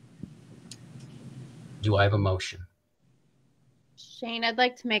 Do I have a motion? Shane, I'd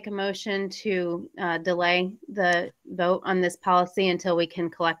like to make a motion to delay the vote on this policy until we can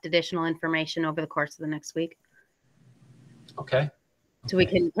collect additional information over the course of the next week. Okay. So we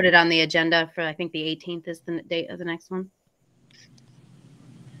can put it on the agenda for, I think the 18th is the date of the next one.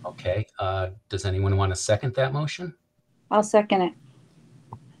 Okay. Does anyone want to second that motion? I'll second it.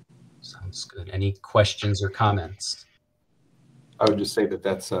 Sounds good. Any questions or comments? I would just say that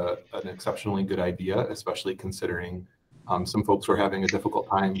that's an exceptionally good idea, especially considering some folks were having a difficult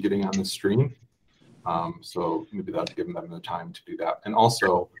time getting on the stream. So maybe that'll give them the time to do that. And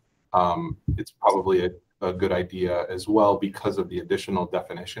also, it's probably a good idea as well because of the additional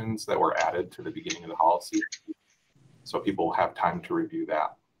definitions that were added to the beginning of the policy. So people will have time to review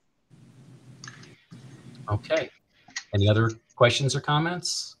that. Okay. Any other questions or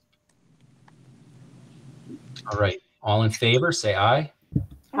comments? All right. All in favor, say aye.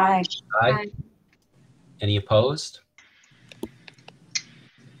 Aye. Aye. Any opposed?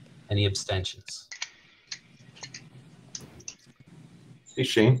 Any abstentions? Hey,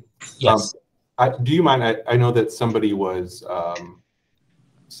 Shane. Yes. Do you mind? I know that somebody was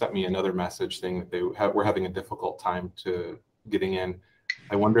sent me another message saying that they were having a difficult time to getting in.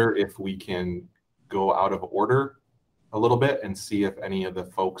 I wonder if we can go out of order a little bit and see if any of the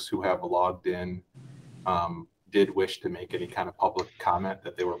folks who have logged in did wish to make any kind of public comment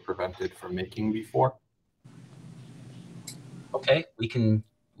that they were prevented from making before. Okay, we can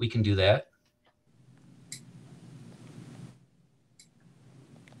do that.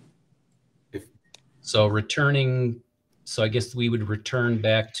 So returning, so I guess we would return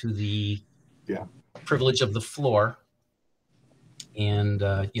back to the privilege of the floor. And,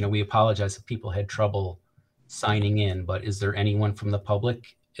 you know, we apologize if people had trouble signing in, but is there anyone from the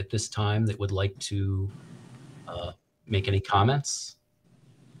public at this time that would like to make any comments?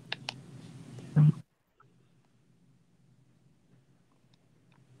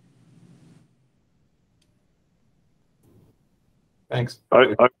 Thanks.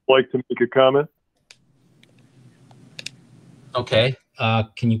 I'd like to make a comment. Okay.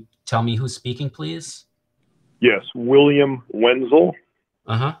 Can you tell me who's speaking, please? Yes, William Wenzel.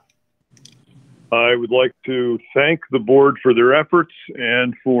 Uh-huh. I would like to thank the board for their efforts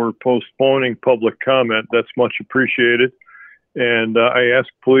and for postponing public comment. That's much appreciated. And I ask,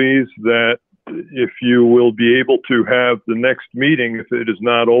 please, that if you will be able to have the next meeting, if it is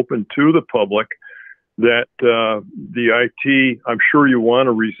not open to the public, that the IT, I'm sure you want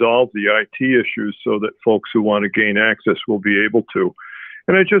to resolve the IT issues so that folks who want to gain access will be able to.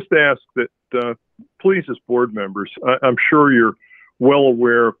 And I just ask that, please, as board members, I'm sure you're well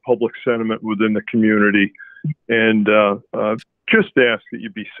aware of public sentiment within the community, and just ask that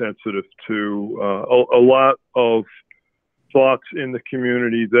you be sensitive to a lot of thoughts in the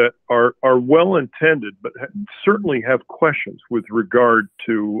community that are well intended, but certainly have questions with regard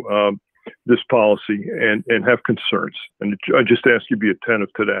to this policy and have concerns. And I just ask you to be attentive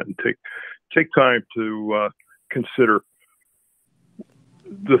to that and take time to consider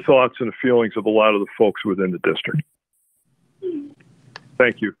the thoughts and the feelings of a lot of the folks within the district.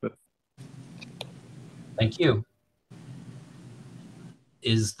 Thank you. Thank you.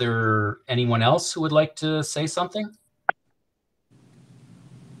 Is there anyone else who would like to say something?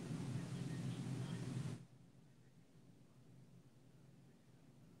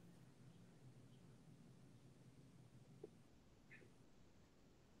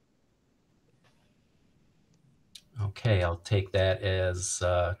 Okay, I'll take that as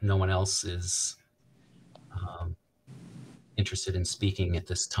no one else is interested in speaking at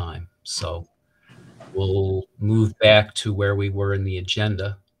this time. So we'll move back to where we were in the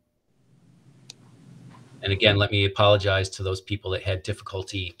agenda. And again, let me apologize to those people that had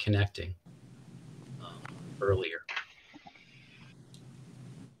difficulty connecting earlier.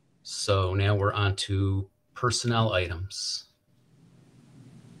 So now we're on to personnel items.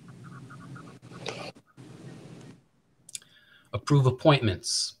 Approve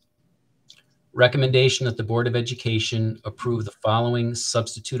appointments. Recommendation that the Board of Education approve the following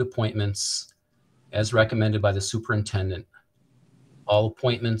substitute appointments as recommended by the superintendent. All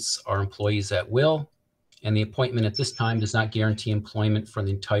appointments are employees at will, and the appointment at this time does not guarantee employment for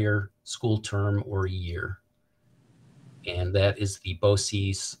the entire school term or year. And that is the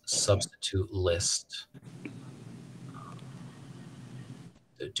BOCES substitute list.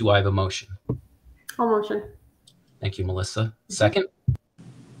 Do I have a motion? I'll motion. Thank you, Melissa. Second?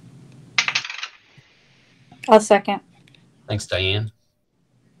 I'll second. Thanks, Diane.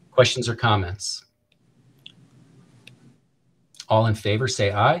 Questions or comments? All in favor,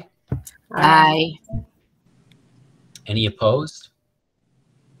 say aye. Aye. Any opposed?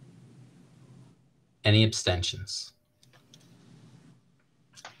 Any abstentions?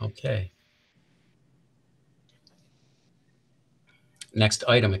 Okay. Next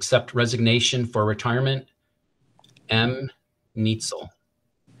item, accept resignation for retirement, M. Neitzel.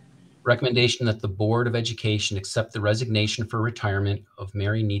 Recommendation that the Board of Education accept the resignation for retirement of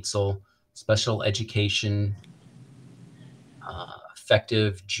Mary Neitzel, special education,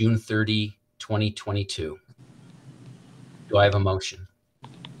 effective June 30, 2022. Do I have a motion?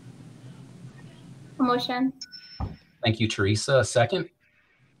 A motion. Thank you, Teresa. A second?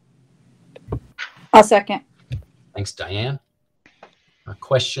 I'll second. Thanks, Diane.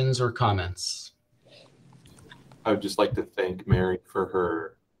 Questions or comments? I would just like to thank Mary for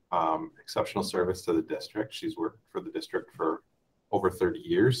her exceptional service to the district. She's worked for the district for over 30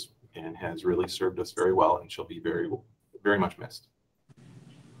 years and has really served us very well, and she'll be very, very much missed.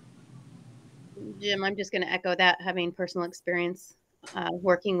 Jim, I'm just going to echo that, having personal experience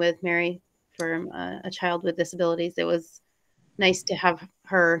working with Mary for a child with disabilities. It was nice to have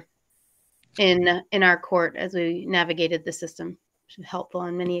her in our court as we navigated the system. She was helpful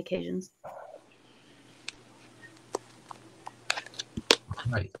on many occasions.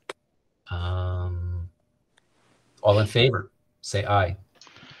 All right. All in favor, say aye.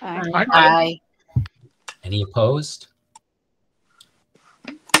 Aye. Aye. Any opposed?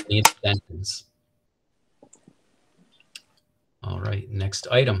 Any abstentions? All right, next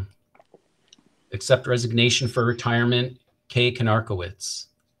item. Accept resignation for retirement, Kay Konarkowitz.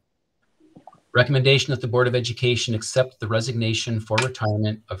 Recommendation that the Board of Education accept the resignation for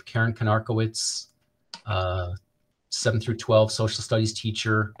retirement of Karen Konarkowitz, 7 through 12 social studies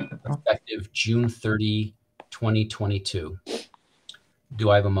teacher, effective June 30, 2022. Do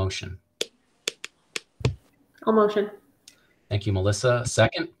I have a motion? I'll motion. Thank you, Melissa.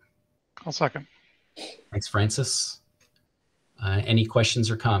 Second? I'll second. Thanks, Francis. Any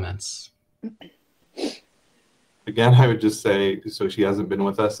questions or comments? Again, I would just say, so she hasn't been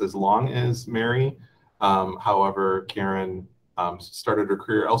with us as long as Mary. However, Karen started her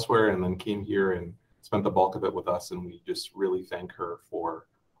career elsewhere and then came here and spent the bulk of it with us. And we just really thank her for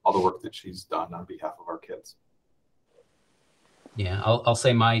all the work that she's done on behalf of our kids. Yeah, I'll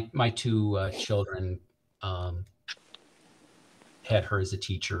say my two children had her as a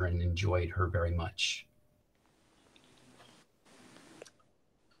teacher and enjoyed her very much.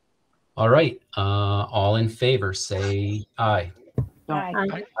 All right, all in favor, say aye. Aye.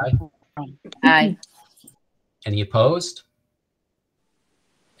 Aye. Aye. Any opposed?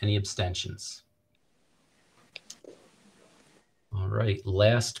 Any abstentions? All right,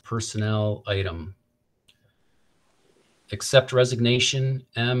 last personnel item. Accept resignation,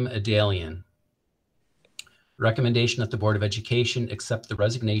 M. Adalian. Recommendation that the Board of Education accept the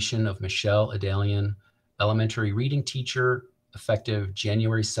resignation of Michelle Adalian, elementary reading teacher, effective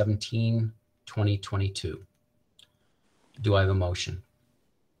January 17, 2022. Do I have a motion?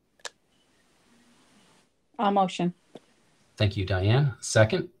 I'll motion. Thank you, Diane.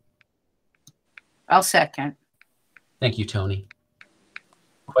 Second? I'll second. Thank you, Tony.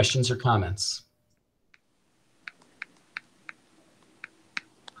 Questions or comments?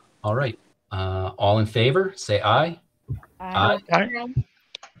 All right. All in favor, say aye. Aye. Aye.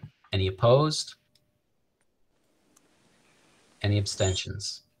 Any opposed? Any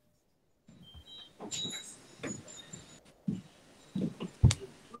abstentions?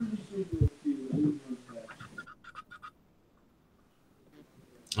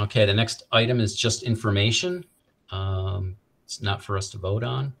 Okay, the next item is just information. It's not for us to vote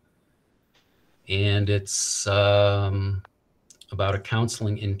on. And it's about a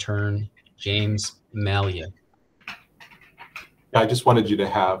counseling intern, James Malia. I just wanted you to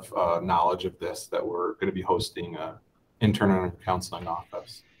have knowledge of this, that we're going to be hosting an intern in our counseling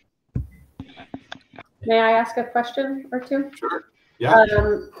office. May I ask a question or two? Sure. Yeah.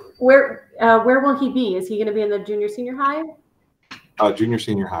 Where will he be? Is he going to be in the junior senior high? Junior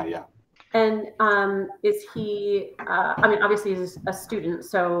senior high, yeah. And is he, I mean, obviously he's a student,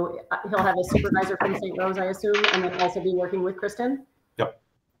 so he'll have a supervisor from St. Rose, I assume, and then also be working with Kristen? Yep.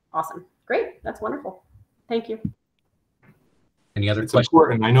 Awesome. Great. That's wonderful. Thank you. Any other It's questions?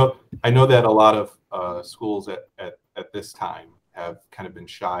 important. I know that a lot of schools at this time have kind of been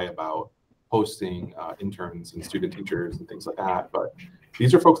shy about hosting interns and student teachers and things like that, but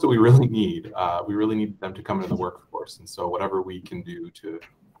these are folks that we really need. We really need them to come into the workforce, and so whatever we can do to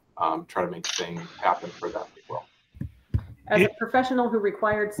try to make things happen for them, we will. As a professional who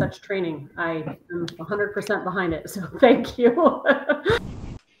required such training, I am 100% behind it, so thank you.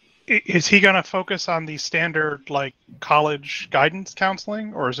 Is he going to focus on the standard like college guidance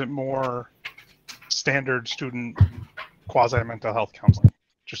counseling, or is it more standard student quasi mental health counseling?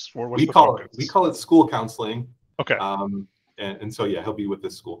 Just what's We the call focus? it school counseling. Okay. And so, yeah, he'll be with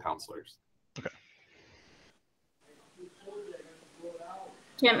the school counselors. Okay.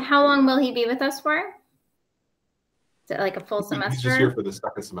 Jim, how long will he be with us for? Is it like a full semester? He's just here for the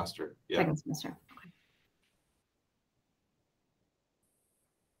second semester. Yeah. Second semester. Okay.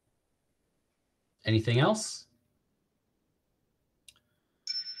 Anything else?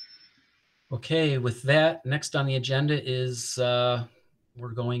 Okay, with that, next on the agenda is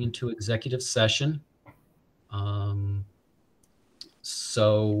we're going into executive session.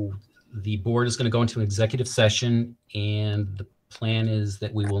 So the board is going to go into an executive session, and the plan is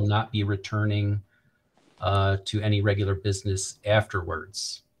that we will not be returning to any regular business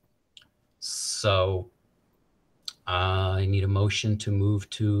afterwards. So I need a motion to move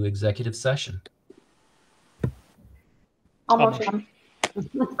to executive session. I'll motion.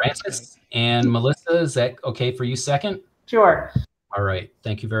 Francis and Melissa, is that okay for you second? Sure. All right,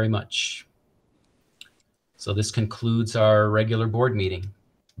 thank you very much. So this concludes our regular board meeting.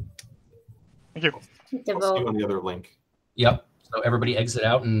 Thank you. I'll see you on the other link. Yep, so everybody exit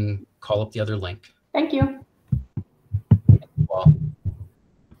out and call up the other link. Thank you. Well,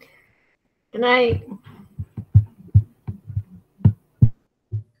 Good night.